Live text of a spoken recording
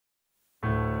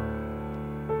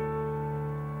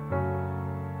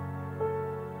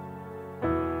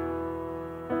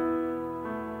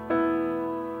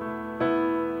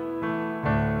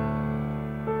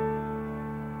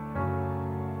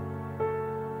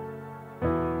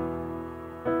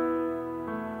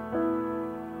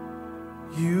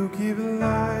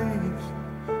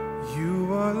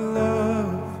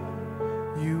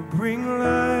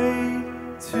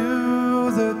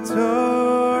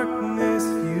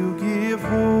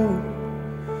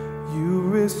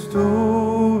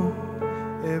restore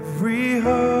every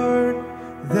heart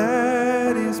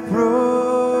that is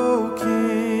broken.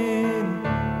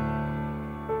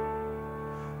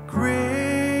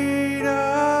 Great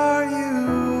are you,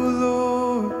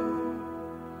 Lord.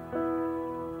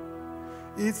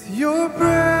 It's your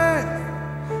breath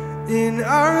in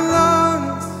our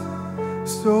lungs,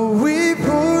 so we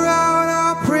pour out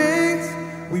our praise.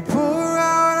 We pour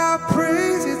out our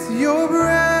praise. It's your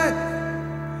breath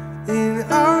in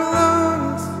our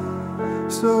lungs,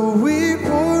 so we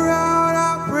pour out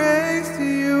our praise to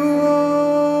you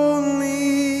only.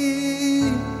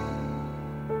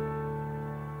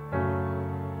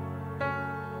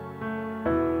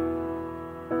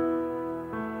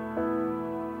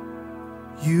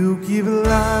 You give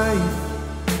life,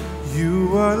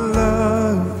 you are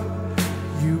love,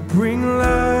 you bring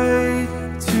light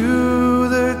to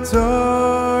the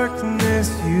darkness,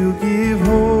 you give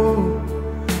hope,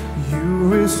 you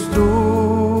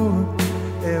restore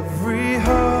every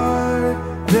heart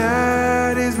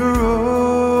that is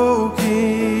broken.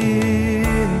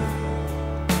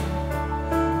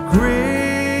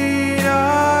 Great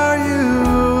are you,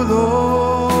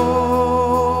 Lord.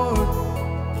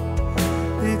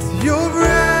 It's your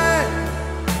breath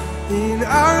in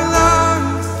our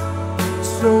lungs,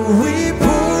 so we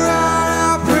pour out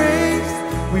our praise.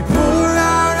 We pour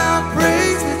out our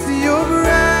praise. It's your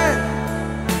breath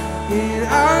in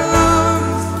our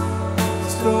lungs,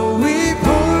 so we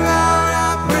pour out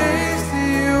our praise to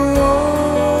you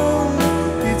only.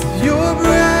 It's your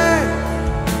breath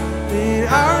in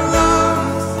our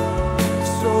lungs,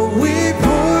 so we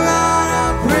pour out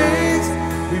our praise.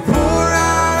 We pour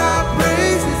out our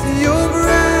praise. It's your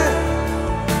breath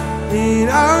in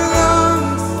our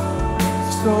lungs,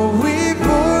 so we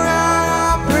pour out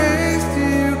our praise to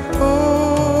you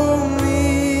only.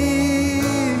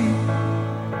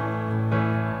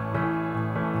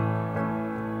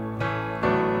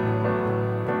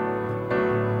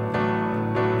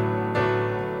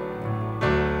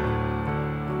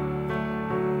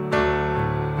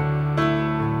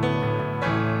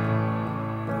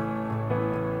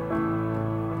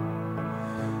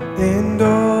 And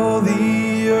all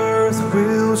the earth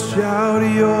will shout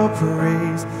your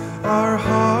praise. Our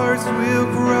hearts will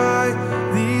cry,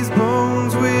 these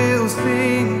bones will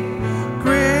sing.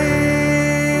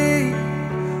 Great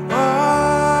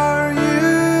are you,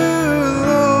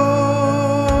 Lord.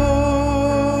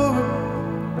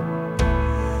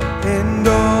 And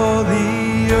all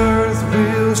the earth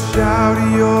will shout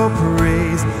your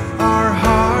praise. Our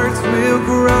hearts will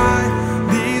cry,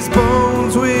 these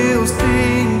bones will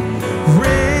sing.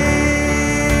 Great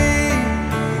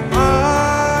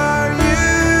are you,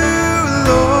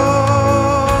 Lord.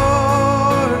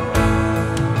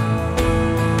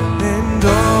 And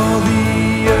all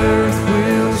the earth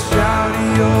will shout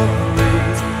your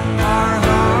praise. Our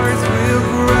hearts will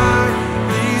cry,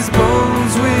 these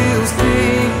bones will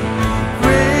sing.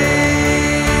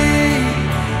 Great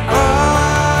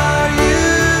are you,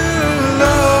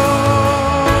 Lord.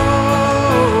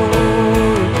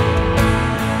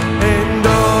 And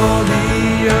all the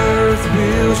earth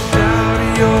will shout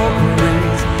your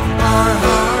praise. Our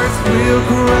hearts will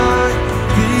cry,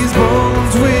 these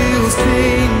bones will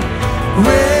sing.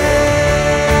 Great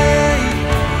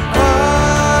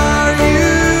are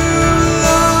you,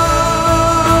 Lord.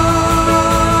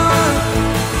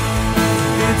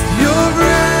 It's your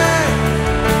breath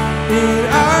in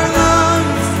our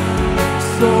lungs,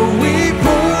 so we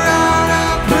pour out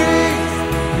our praise.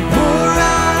 We pour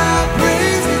out our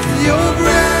praise. It's your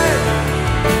breath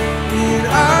in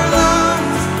our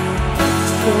lungs,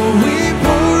 so we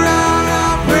pour out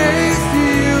our praise to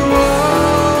you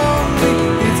only.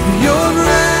 It's your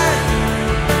breath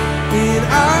in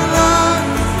our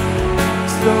lungs,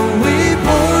 so we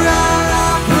pour out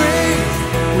our praise.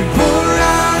 We pour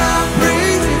out our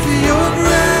praise. It's your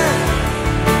breath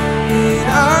in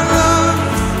our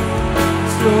lungs,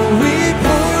 so we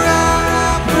pour out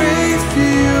our praise to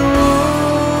you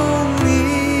only.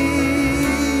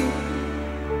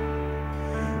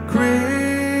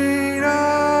 Great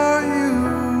are you,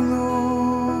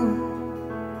 Lord.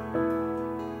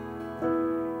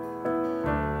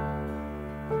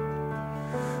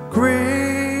 Great